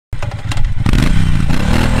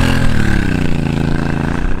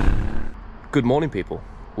Good morning, people.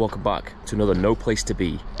 Welcome back to another No Place to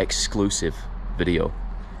Be exclusive video.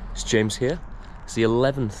 It's James here. It's the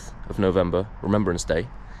 11th of November, Remembrance Day.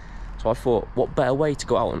 So I thought, what better way to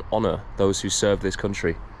go out and honour those who served this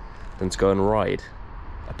country than to go and ride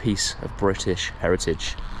a piece of British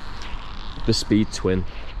heritage. The Speed Twin.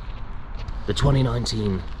 The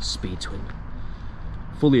 2019 Speed Twin.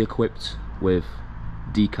 Fully equipped with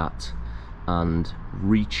DCAT and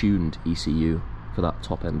retuned ECU for that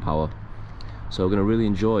top end power. So we're going to really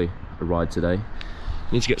enjoy a ride today.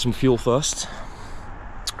 Need to get some fuel first.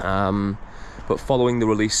 But following the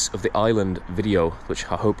release of the Island video, which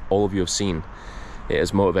I hope all of you have seen, it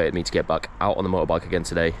has motivated me to get back out on the motorbike again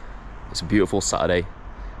today. It's a beautiful Saturday.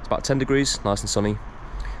 It's about 10 degrees, nice and sunny.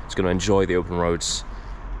 Just going to enjoy the open roads.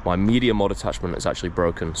 My media mod attachment is actually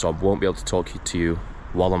broken, so I won't be able to talk to you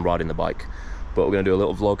while I'm riding the bike. But we're going to do a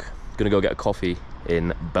little vlog. Going to go get a coffee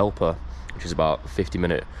in Belper, which is about a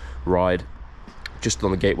 50-minute ride just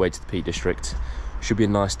on the gateway to the Peak District. Should be a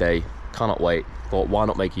nice day. Cannot wait. Thought, why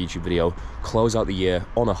not make a YouTube video, close out the year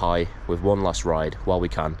on a high with one last ride while we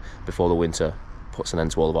can before the winter puts an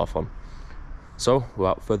end to all of our fun. So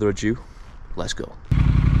without further ado, let's go.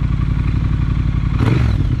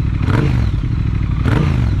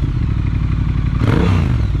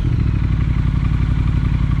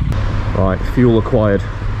 Right, fuel acquired.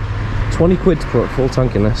 20 quid to put a full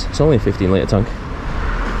tank in this. It's only a 15 litre tank.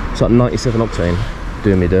 It's like 97 octane,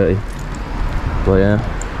 doing me dirty. But yeah,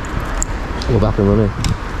 we're back and running.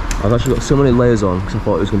 I've actually got so many layers on because I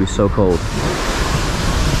thought it was going to be so cold.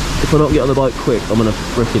 If I don't get on the bike quick, I'm going to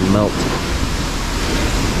freaking melt.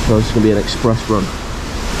 So it's going to be an express run.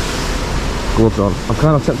 Gloves on. I'm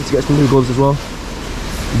kind of tempted to get some new gloves as well.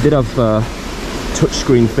 I did have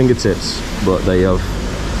touchscreen fingertips, but they have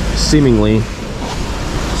seemingly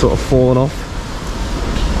sort of fallen off.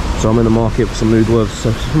 So I'm in the market for some new gloves. So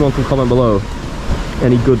if someone can comment below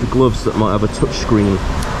any good gloves that might have a touchscreen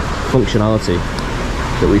functionality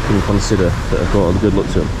that we can consider that have got a good look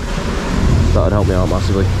to them, that would help me out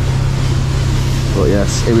massively. But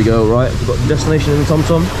yes, here we go. Right, we've got the destination in the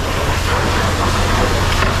TomTom.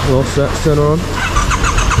 We're all set. Turn her on.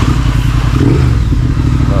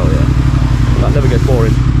 Oh yeah, that never gets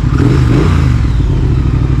boring.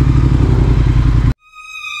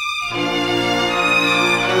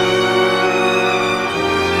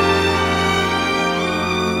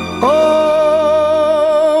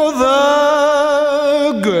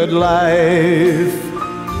 Life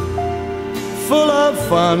full of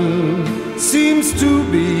fun seems to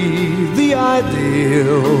be the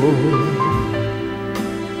ideal.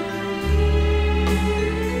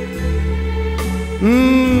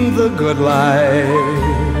 The good life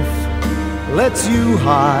lets you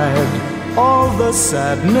hide all the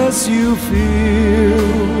sadness you feel.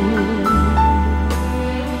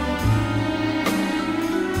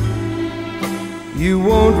 You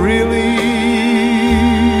won't really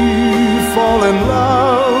fall in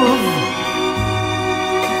love,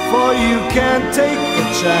 for you can't take the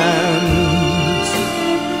chance.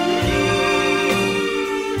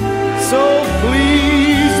 So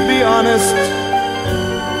please be honest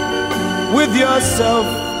with yourself.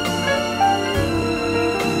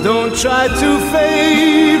 Don't try to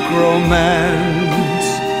fake romance.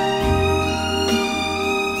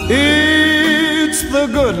 It's the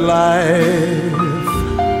good life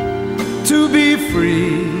to be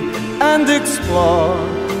free and explore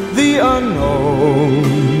the unknown.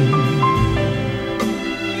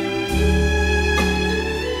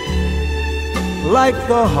 Like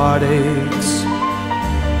the heartaches,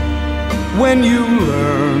 when you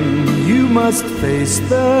learn you must face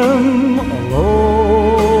them alone.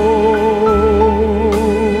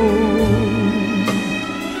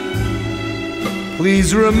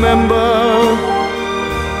 Please remember,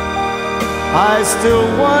 I still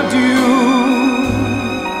want you.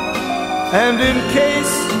 And in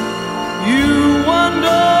case you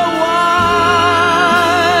wonder why,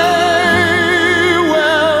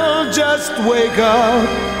 well, just wake up,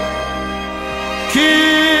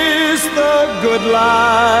 kiss the good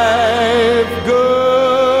life goodbye.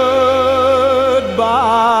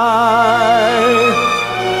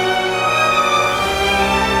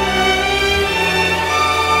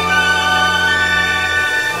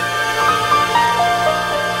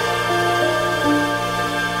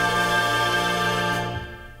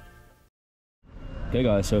 Okay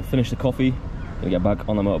guys, so finished the coffee, gonna get back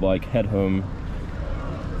on the motorbike, head home.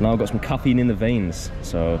 Now I've got some caffeine in the veins,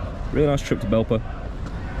 so really nice trip to Belper.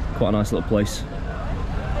 Quite a nice little place.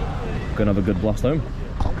 Gonna have a good blast home.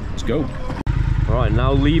 Let's go. Alright,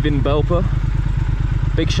 now leaving Belper.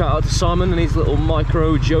 Big shout out to Simon and his little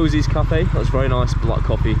micro Josie's cafe. That's very nice, black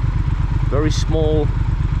coffee. Very small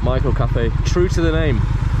micro cafe, true to the name.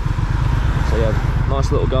 So yeah, nice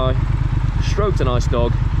little guy, stroked a nice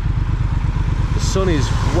dog. The sun is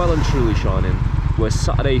well and truly shining. We're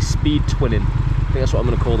Saturday speed twinning. I think that's what I'm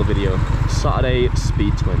going to call the video. Saturday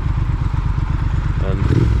speed twin.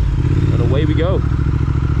 And away we go.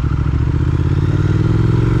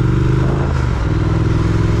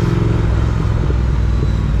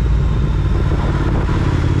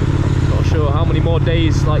 Not sure how many more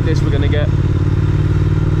days like this we're going to get.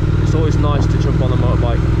 It's always nice to jump on the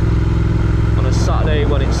motorbike on a Saturday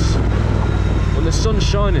when the sun's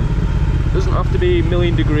shining. It doesn't have to be a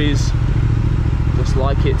million degrees. Just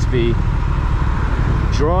like it to be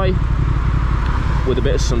dry with a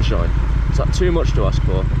bit of sunshine. Is that too much to ask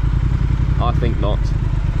for? I think not.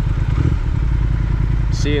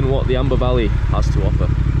 Seeing what the Amber Valley has to offer.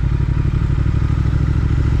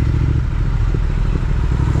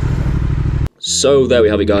 So there we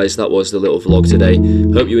have it, guys. That was the little vlog today.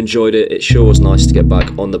 Hope you enjoyed it. It sure was nice to get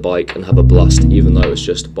back on the bike and have a blast, even though it was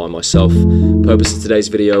just by myself. Purpose of today's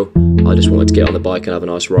video, I just wanted to get on the bike and have a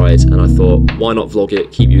nice ride, and I thought, why not vlog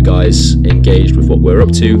it, keep you guys engaged with what we're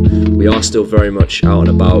up to. We are still very much out and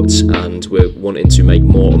about, and we're wanting to make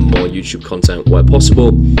more and more YouTube content where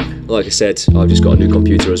possible. Like I said, I've just got a new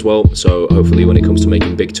computer as well, so hopefully when it comes to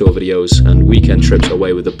making big tour videos and weekend trips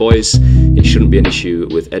away with the boys, it shouldn't be an issue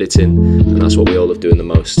with editing, and that's what we all love doing the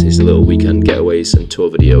most, is the little weekend getaways and tour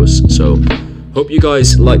videos. So hope you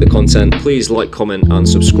guys like the content. Please like, comment and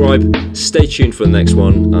subscribe. Stay tuned for the next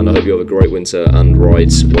one, and I hope you have a great winter and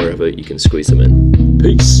rides wherever you can squeeze them in.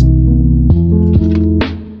 Peace.